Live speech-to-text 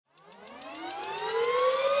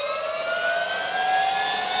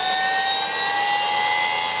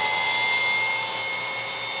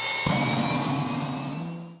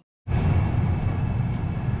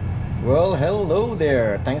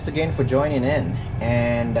there, thanks again for joining in.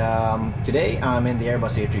 And today I'm in the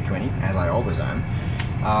Airbus A320, as I always am.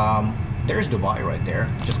 There's Dubai right there,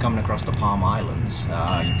 just coming across the Palm Islands.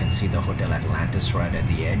 You can see the Hotel Atlantis right at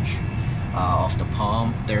the edge of the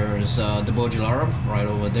Palm. There's the Burj Al Arab right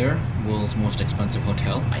over there, world's most expensive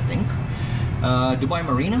hotel, I think. Dubai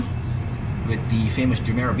Marina with the famous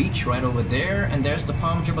Jumeirah Beach right over there, and there's the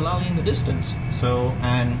Palm Jebel Ali in the distance. So,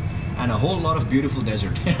 and a whole lot of beautiful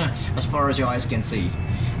desert as far as your eyes can see.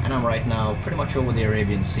 And I'm right now pretty much over the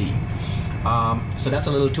Arabian Sea. So that's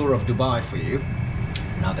a little tour of Dubai for you.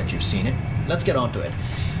 Now that you've seen it, let's get on to it.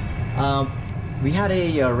 We had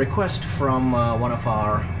a request from one of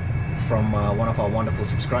our wonderful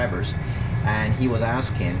subscribers, and he was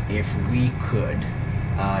asking if we could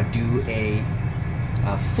do a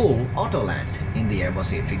full auto land in the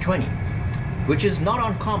Airbus A320, which is not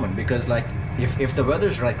uncommon, because like if the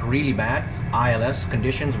weather's like really bad, ILS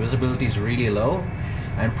conditions, visibility is really low,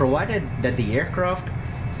 and provided that the aircraft,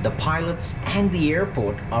 the pilots and the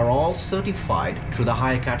airport are all certified through the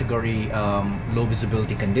high category low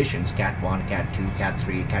visibility conditions, Cat 1, Cat 2, Cat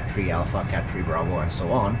 3, Cat 3 Alpha, Cat 3 Bravo, and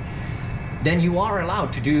so on, then you are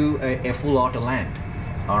allowed to do a full auto land.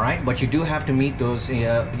 Alright, but you do have to meet those,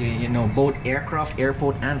 you know, both aircraft,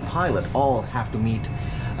 airport and pilot all have to meet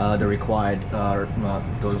the required,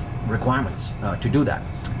 those requirements to do that,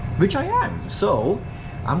 which I am. So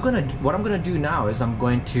what I'm gonna do now is I'm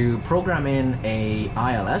going to program in a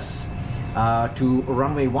ILS to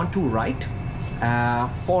runway 12 right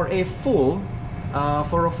for a full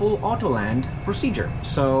auto land procedure.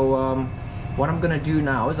 So what I'm gonna do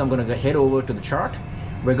now is I'm gonna head over to the chart.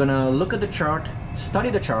 We're gonna look at the chart,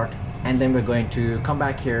 study the chart, and then we're going to come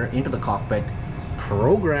back here into the cockpit,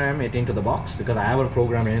 program it into the box, because I haven't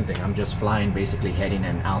programmed anything. I'm just flying basically heading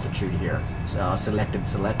and altitude here. So selected,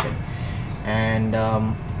 and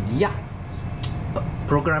yeah,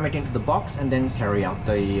 program it into the box and then carry out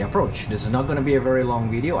the approach. This is not going to be a very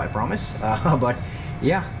long video, I promise, but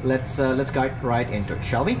yeah, let's get right into it,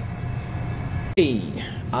 shall we?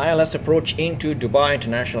 ILS approach into Dubai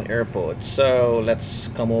International Airport. So let's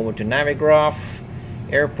come over to Navigraph,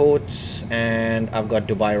 airports, and I've got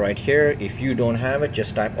Dubai right here. If you don't have it,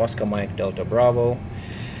 just type Oscar Mike Delta Bravo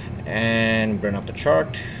and bring up the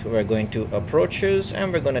chart. We're going to approaches,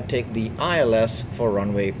 and we're going to take the ILS for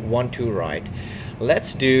runway 12 right.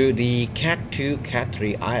 Let's do the Cat 2, Cat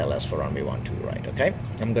 3 ILS for runway 12 right. Okay,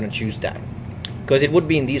 I'm going to choose that because it would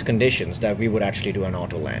be in these conditions that we would actually do an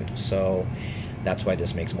auto land. So that's why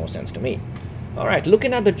this makes more sense to me. All right,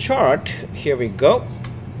 looking at the chart, here we go.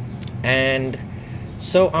 And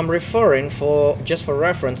so I'm referring, just for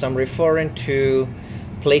reference, I'm referring to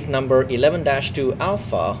plate number 11-2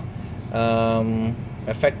 Alpha,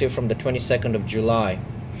 effective from the 22nd of July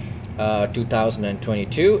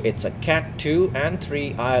 2022. It's a Cat 2 and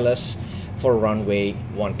 3 ILS for runway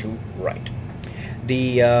 12 right.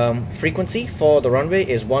 The frequency for the runway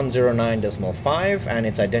is 109.5, and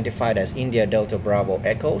it's identified as India Delta Bravo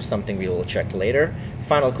Echo, something we will check later.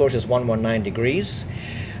 Final course is 119 degrees.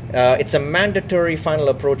 It's a mandatory final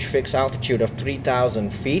approach fixed altitude of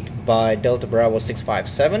 3,000 feet by Delta Bravo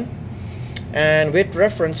 657. And with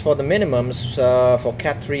reference for the minimums for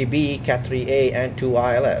Cat 3B, Cat 3A, and 2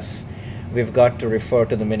 ILS, we've got to refer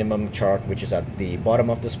to the minimum chart, which is at the bottom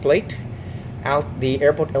of this plate. The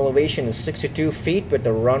airport elevation is 62 feet with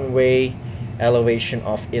the runway elevation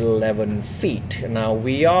of 11 feet. Now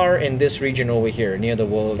we are in this region over here near the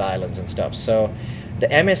World Islands and stuff, so the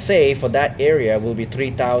MSA for that area will be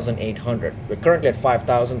 3,800. We're currently at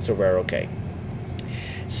 5,000, so we're okay.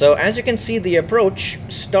 So as you can see, the approach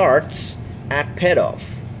starts at Pedov.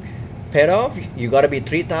 Pedov, you got to be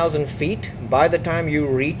 3,000 feet by the time you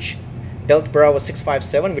reach Delta Bravo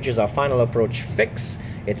 657, which is our final approach fix.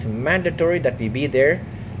 It's mandatory that we be there,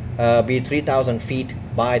 be 3,000 feet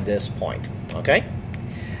by this point. Okay,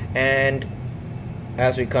 and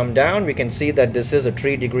as we come down, we can see that this is a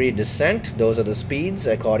 3-degree descent. Those are the speeds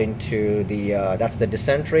according to the that's the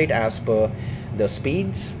descent rate as per the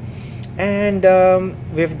speeds. And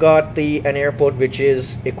we've got an airport which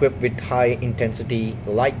is equipped with high intensity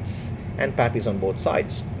lights and PAPIs on both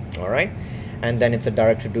sides. All right, and then it's a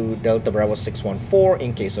direct to Delta Bravo 614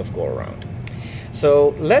 in case of go around.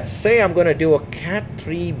 So let's say I'm going to do a Cat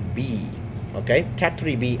 3B, okay, Cat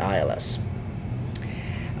 3B ILS,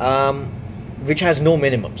 which has no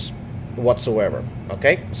minimums whatsoever.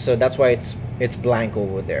 Okay, so that's why it's blank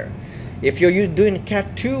over there. If you're doing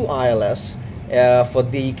Cat 2 ILS for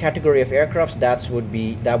the category of aircrafts, that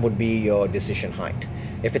would be your decision height.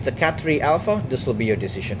 If it's a Cat 3 Alpha, this will be your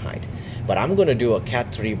decision height. But I'm going to do a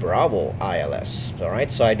Cat 3 Bravo ILS. All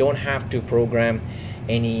right, so I don't have to program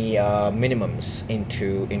any minimums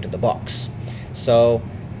into the box. So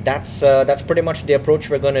that's pretty much the approach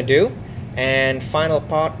we're going to do. And final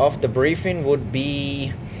part of the briefing would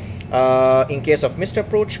be, in case of missed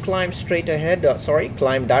approach, climb straight ahead,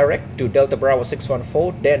 climb direct to Delta Bravo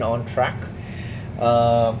 614, then on track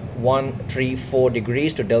 134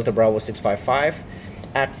 degrees to Delta Bravo 655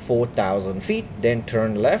 at 4,000 feet, then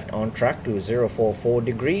turn left on track to 044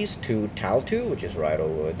 degrees to TAL 2, which is right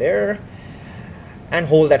over there, and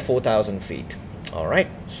hold at 4,000 feet. Alright,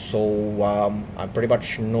 so I pretty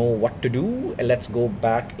much know what to do. Let's go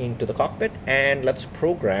back into the cockpit and let's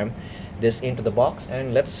program this into the box,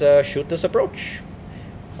 and let's shoot this approach.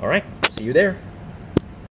 Alright, see you there.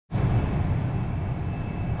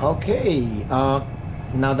 Okay,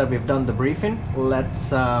 now that we've done the briefing,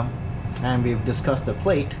 let's and we've discussed the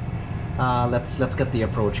plate, let's get the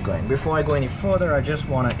approach going. Before I go any further, I just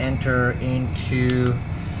want to enter into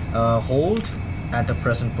hold at the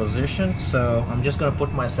present position. So I'm just going to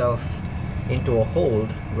put myself into a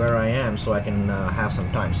hold where I am so I can have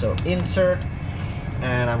some time. So insert,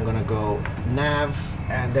 and I'm gonna go nav,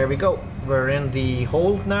 and there we go, we're in the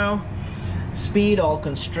hold now. Speed all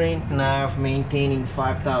constraint, nav maintaining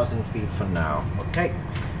 5,000 feet for now. Okay,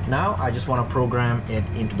 now I just want to program it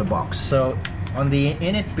into the box. So on the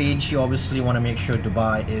init page, you obviously want to make sure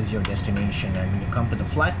Dubai is your destination, and when you come to the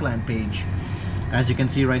flight plan page, as you can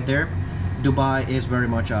see right there, Dubai is very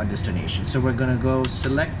much our destination. So we're gonna go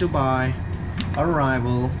select Dubai,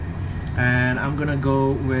 arrival, and I'm gonna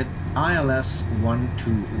go with ILS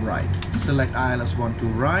 12 right. Select ILS 12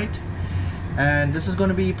 right, and this is going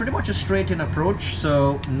to be pretty much a straight-in approach,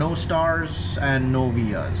 so no stars and no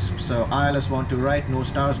VIAs. So ILS 12 right, no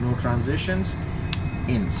stars, no transitions,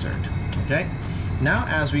 insert. Okay, now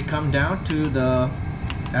as we come down to the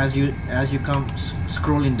as you come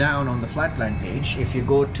scrolling down on the flight plan page, if you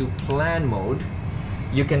go to plan mode,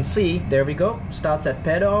 you can see, there we go, starts at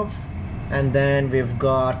PEDOV, and then we've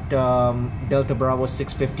got Delta Bravo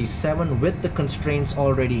 657 with the constraints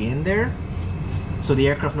already in there. So the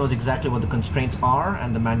aircraft knows exactly what the constraints are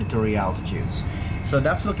and the mandatory altitudes. So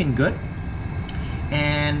that's looking good.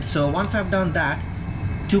 And so once I've done that,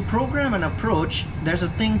 to program an approach, there's a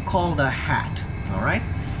thing called a hat. All right.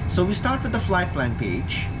 So we start with the flight plan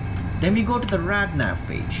page, then we go to the RadNav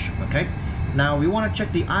page. Okay. Now we want to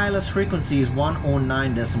check the ILS frequency is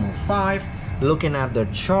 109.5. Looking at the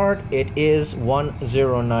chart, it is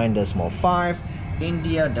 109.5.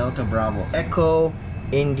 India Delta Bravo Echo.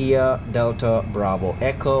 India Delta Bravo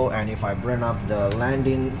Echo, and if I bring up the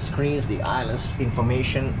landing screens, the ILS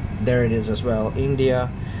information, there it is as well. India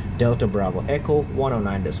Delta Bravo Echo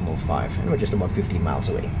 109.5, and we're just about 15 miles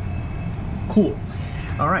away. Cool.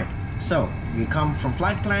 All right, so we come from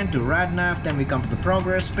flight plan to RadNav, then we come to the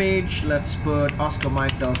progress page. Let's put Oscar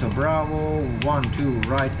Mike Delta Bravo 12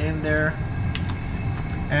 right in there,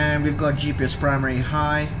 and we've got GPS primary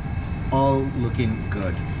high, all looking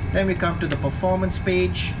good. Then we come to the performance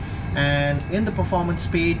page, and in the performance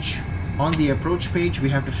page, on the approach page, we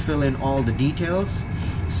have to fill in all the details.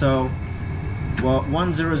 So, well,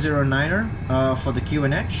 1009er for the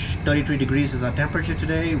QNH, 33 degrees is our temperature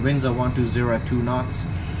today, winds are 120 at 2 knots,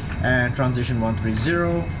 and transition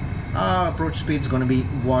 130. Our approach speed is going to be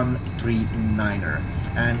 139er.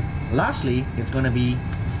 And lastly, it's going to be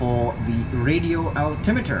for the radio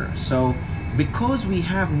altimeter. So, because we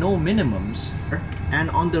have no minimums, and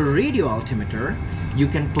on the radio altimeter you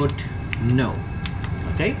can put no,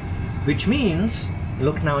 okay, which means,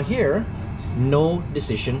 look now here, no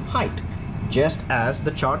decision height, just as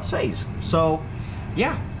the chart says. So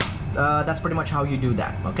yeah, that's pretty much how you do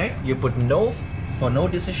that. Okay, you put no for no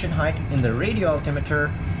decision height in the radio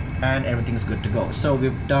altimeter, and everything's good to go. So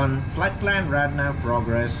we've done flight plan, RadNav,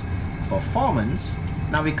 progress, performance.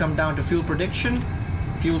 Now we come down to fuel prediction.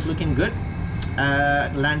 Fuel's looking good.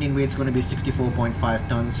 Landing weight's going to be 64.5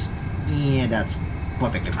 tons. Yeah, that's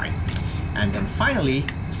perfectly fine. And then finally,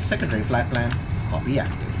 secondary flight plan, copy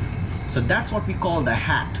active. So that's what we call the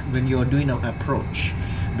hat when you're doing an approach,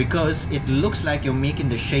 because it looks like you're making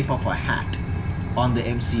the shape of a hat on the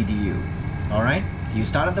MCDU. All right, you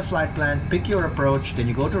start at the flight plan, pick your approach, then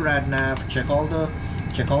you go to RadNav, check all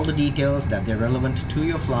the details that they're relevant to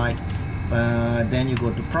your flight. Then you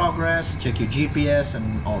go to progress, check your GPS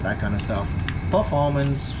and all that kind of stuff.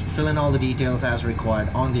 Performance, fill in all the details as required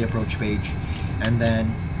on the approach page, and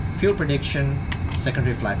then fuel prediction,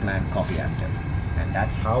 secondary flight plan, copy active. And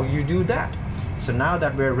that's how you do that. So now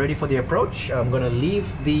that we're ready for the approach, I'm going to leave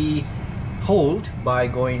the hold by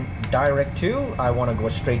going direct to, I want to go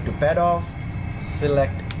straight to PEDOV,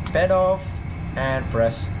 select PEDOV and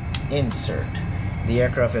press insert. The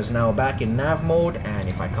aircraft is now back in nav mode, and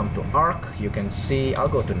if I come to arc, you can see I'll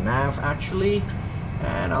go to nav actually,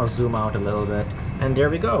 and I'll zoom out a little bit, and there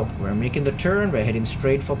we go. We're making the turn. We're heading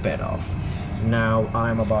straight for ped off. Now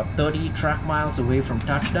I'm about 30 track miles away from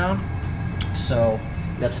touchdown, so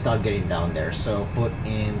let's start getting down there. So put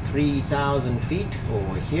in 3,000 feet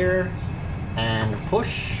over here and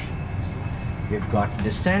push. We've got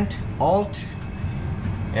descent, alt.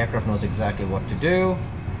 Aircraft knows exactly what to do.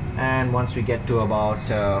 And once we get to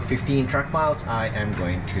about 15 track miles, I am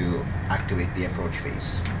going to activate the approach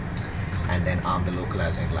phase and then arm the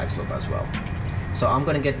localizer and glide slope as well. So I'm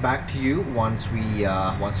going to get back to you once we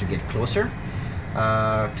get closer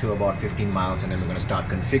to about 15 miles, and then we're going to start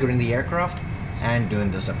configuring the aircraft and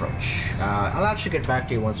doing this approach. I'll actually get back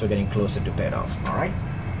to you once we're getting closer to ped off. All right,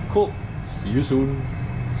 cool. See you soon.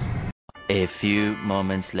 A few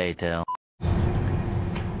moments later.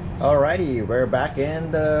 Alrighty, we're back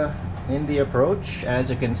in the approach.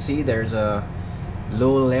 As you can see, there's a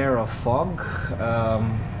low layer of fog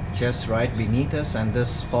just right beneath us, and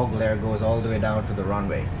this fog layer goes all the way down to the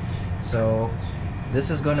runway. So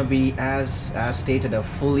this is going to be, as stated, a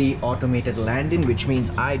fully automated landing, which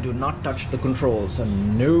means I do not touch the controls,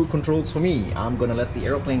 and no controls for me. I'm going to let the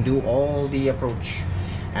airplane do all the approach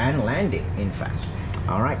and landing, in fact.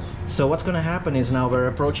 All right, so what's going to happen is now we're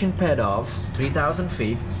approaching ped off, 3,000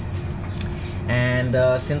 feet.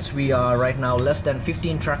 And since we are right now less than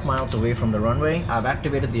 15 track miles away from the runway, I've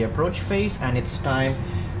activated the approach phase, and it's time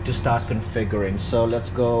to start configuring. So let's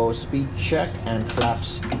go speed check, and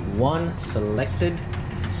flaps 1 selected.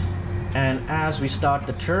 And as we start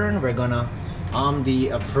the turn, we're gonna arm the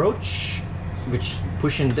approach, which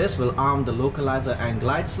pushing this will arm the localizer and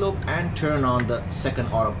glide slope, and turn on the second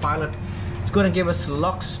autopilot. It's gonna give us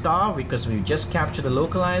lock star because we just captured the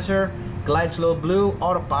localizer. Glide slope blue,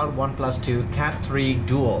 autopilot 1+2, cat 3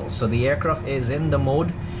 dual. So the aircraft is in the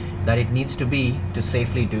mode that it needs to be to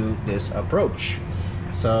safely do this approach.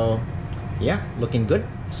 So yeah, looking good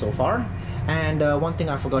so far. And one thing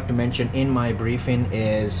I forgot to mention in my briefing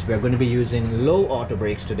is we're going to be using low auto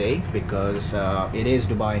brakes today because it is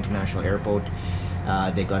Dubai International Airport.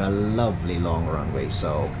 They got a lovely long runway,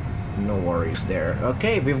 so no worries there.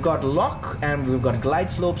 Okay, we've got lock and we've got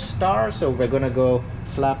glide slope star, so we're gonna go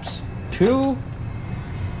flaps 2.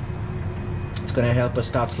 It's gonna help us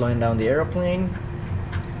start slowing down the airplane.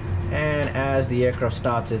 And as the aircraft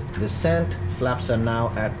starts its descent, flaps are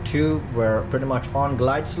now at 2. We're pretty much on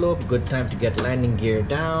glide slope. Good time to get landing gear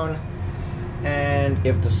down. And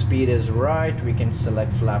if the speed is right, we can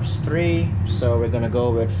select flaps 3. So we're gonna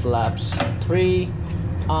go with flaps 3.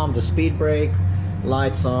 Arm the speed brake.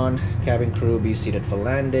 Lights on. Cabin crew be seated for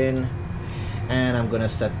landing. And I'm gonna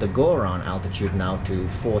set the go around altitude now to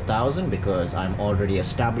 4,000 because I'm already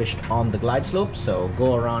established on the glide slope. So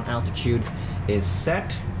go around altitude is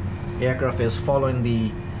set. The aircraft is following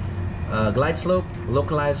the glide slope,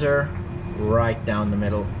 localizer right down the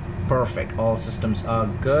middle. Perfect. All systems are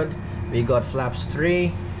good. We got flaps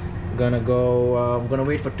 3. I'm gonna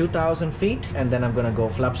wait for 2,000 feet, and then I'm gonna go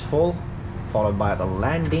flaps full, followed by the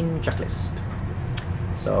landing checklist.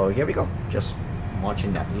 So here we go. Just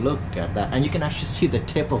watching that. Look at that, and you can actually see the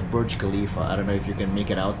tip of Burj Khalifa. I don't know if you can make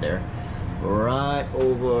it out there. Right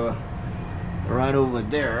over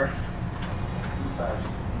there.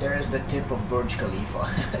 There's the tip of Burj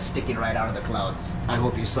Khalifa sticking right out of the clouds. I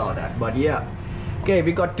hope you saw that. But yeah, okay,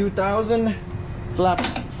 we got 2,000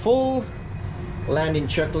 flaps full. Landing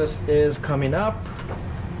checklist is coming up.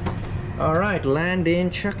 All right, landing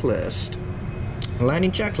checklist.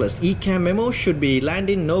 Landing checklist. ECAM memo should be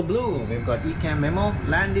landing no blue. We've got ECAM memo,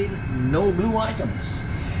 landing no blue items.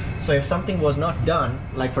 So if something was not done,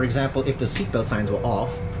 like for example, if the seatbelt signs were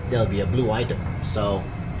off, there'll be a blue item. So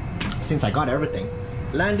since I got everything,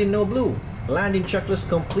 landing no blue. Landing checklist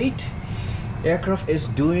complete. Aircraft is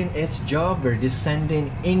doing its job. We're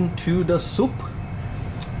descending into the soup,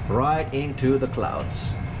 right into the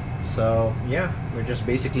clouds. So yeah, we're just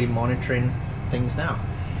basically monitoring things now.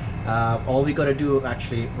 All we gotta do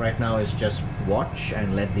actually right now is just watch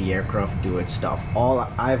and let the aircraft do its stuff.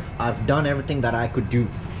 I've done everything that I could do.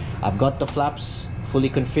 I've got the flaps fully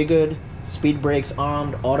configured, speed brakes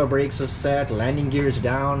armed, auto brakes is set, landing gears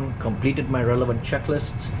down, completed my relevant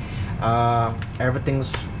checklists.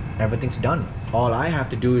 Everything's done. All I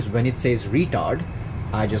have to do is when it says retard,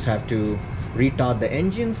 I just have to retard the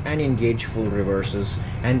engines and engage full reverses,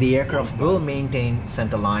 and the aircraft will maintain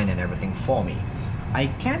center line and everything for me. I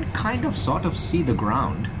can kind of sort of see the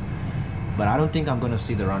ground, but I don't think I'm gonna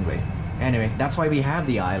see the runway. Anyway, that's why we have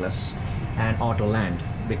the ILS and auto land,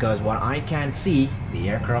 because what I can't see, the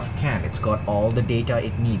aircraft can. It's got all the data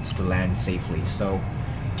it needs to land safely. So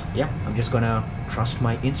yeah, I'm just gonna trust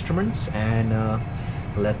my instruments and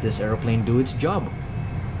let this airplane do its job.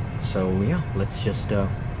 So yeah, let's just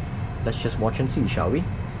watch and see, shall we?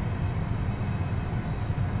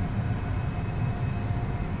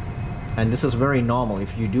 And this is very normal.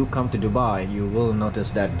 If you do come to Dubai, you will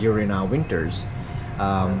notice that during our winters,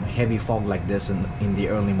 heavy fog like this in the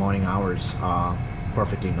early morning hours are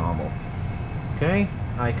perfectly normal. Okay,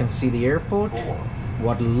 I can see the airport.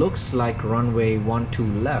 What looks like runway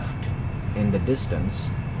 12 left in the distance,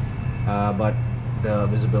 but the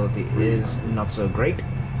visibility is not so great.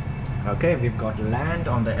 Okay, we've got land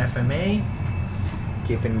on the FMA.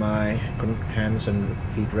 Keeping my hands and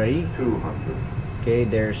feet ready. 200. Okay,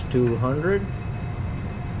 there's 200.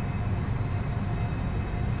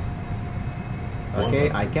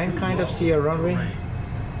 Okay, I can kind of see a runway.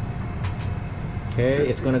 Okay,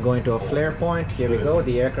 it's gonna go into a flare point. Here we go,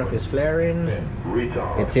 the aircraft is flaring.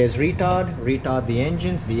 It says retard the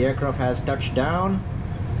engines. The aircraft has touched down.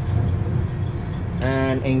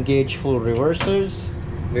 And engage full reversers.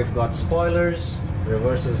 We've got spoilers,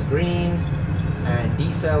 reversers green, and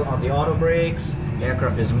decel on the auto brakes.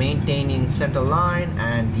 Aircraft is maintaining center line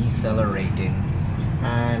and decelerating.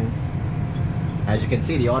 And as you can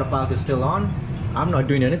see, the autopilot is still on. I'm not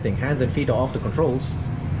doing anything, hands and feet are off the controls.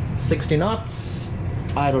 60 knots,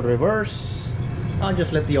 idle reverse. I'll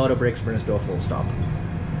just let the auto brakes bring us to a full stop.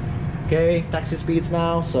 Okay, taxi speeds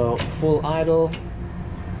now, so full idle.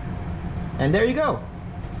 And there you go.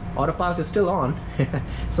 Autopilot is still on.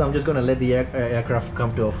 So I'm just gonna let the aircraft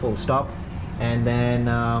come to a full stop. And then,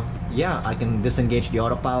 yeah, I can disengage the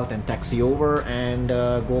autopilot and taxi over and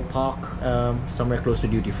go park somewhere close to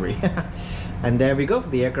duty free. And there we go.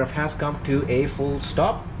 The aircraft has come to a full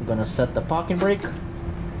stop. I'm gonna set the parking brake.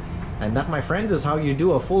 And that, my friends, is how you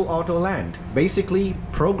do a full auto land. Basically,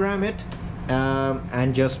 program it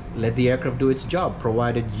and just let the aircraft do its job,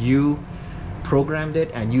 provided you programmed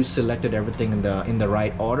it and you selected everything in the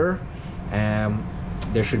right order.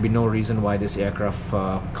 There should be no reason why this aircraft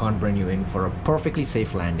can't bring you in for a perfectly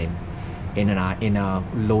safe landing in a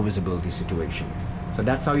low visibility situation. So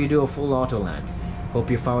that's how you do a full auto land. Hope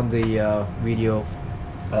you found the video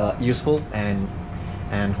useful and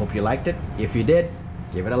hope you liked it. If you did,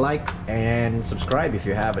 give it a like and subscribe if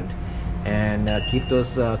you haven't, and keep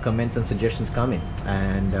those comments and suggestions coming,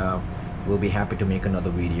 and we'll be happy to make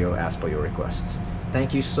another video as per your requests.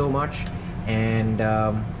 Thank you so much, and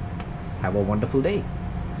have a wonderful day.